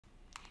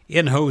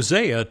In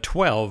Hosea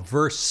 12,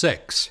 verse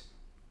 6,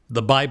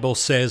 the Bible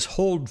says,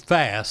 "Hold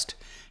fast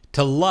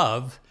to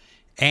love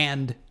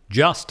and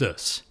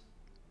justice."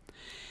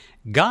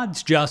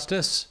 God's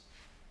justice,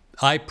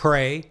 I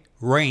pray,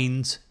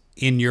 reigns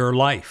in your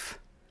life.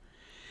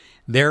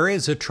 There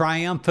is a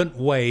triumphant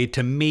way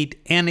to meet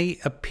any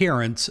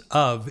appearance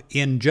of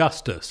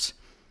injustice.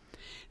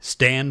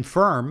 Stand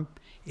firm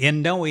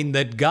in knowing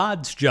that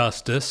God's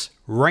justice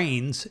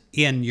reigns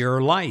in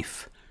your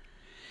life.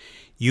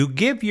 You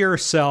give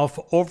yourself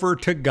over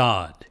to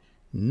God,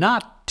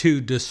 not to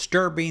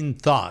disturbing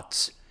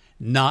thoughts,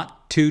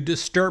 not to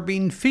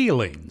disturbing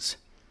feelings.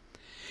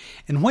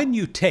 And when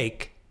you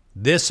take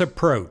this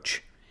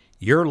approach,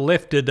 you're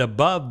lifted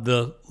above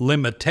the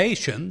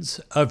limitations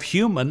of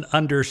human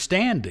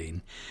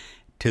understanding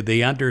to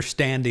the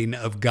understanding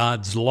of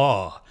God's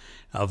law,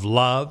 of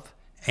love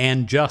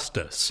and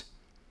justice.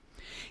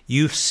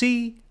 You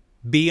see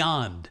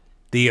beyond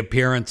the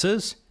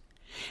appearances,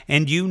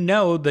 and you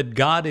know that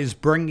God is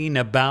bringing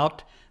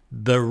about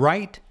the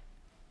right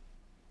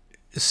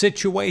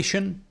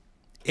situation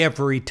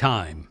every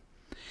time.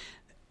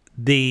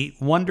 The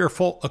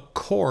wonderful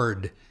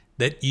accord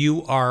that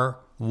you are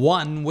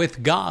one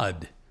with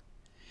God.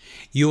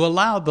 You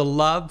allow the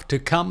love to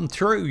come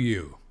through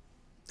you,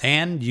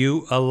 and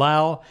you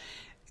allow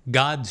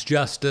God's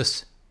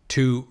justice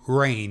to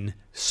reign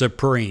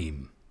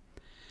supreme.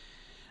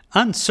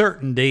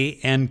 Uncertainty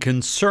and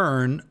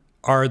concern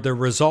are the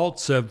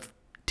results of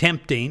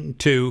attempting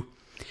to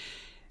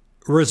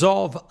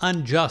resolve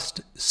unjust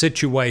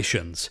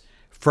situations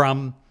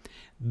from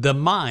the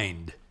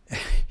mind.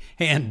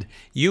 And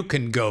you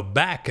can go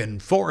back and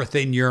forth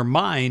in your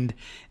mind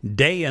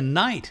day and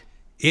night.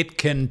 It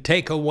can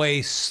take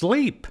away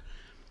sleep.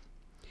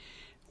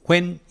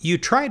 When you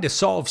try to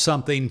solve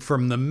something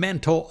from the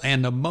mental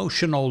and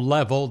emotional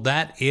level,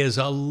 that is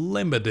a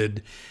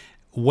limited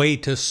way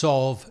to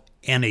solve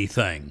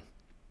anything.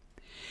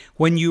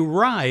 When you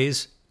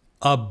rise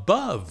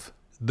above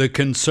the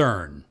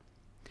concern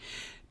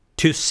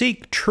to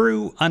seek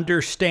true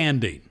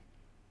understanding,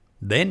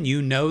 then you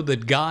know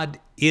that God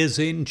is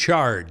in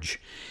charge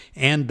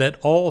and that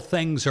all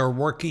things are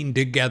working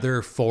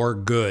together for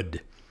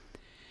good.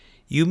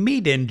 You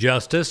meet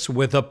injustice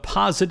with a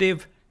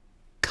positive,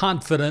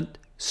 confident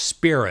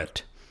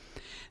spirit,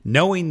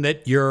 knowing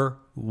that you're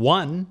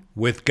one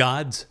with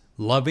God's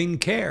loving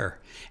care,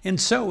 and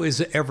so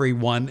is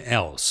everyone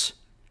else.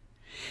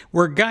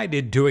 We're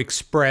guided to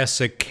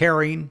express a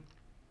caring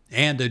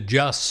and a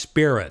just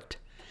spirit,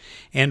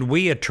 and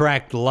we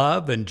attract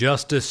love and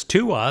justice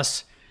to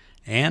us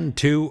and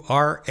to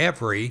our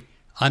every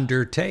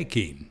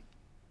undertaking.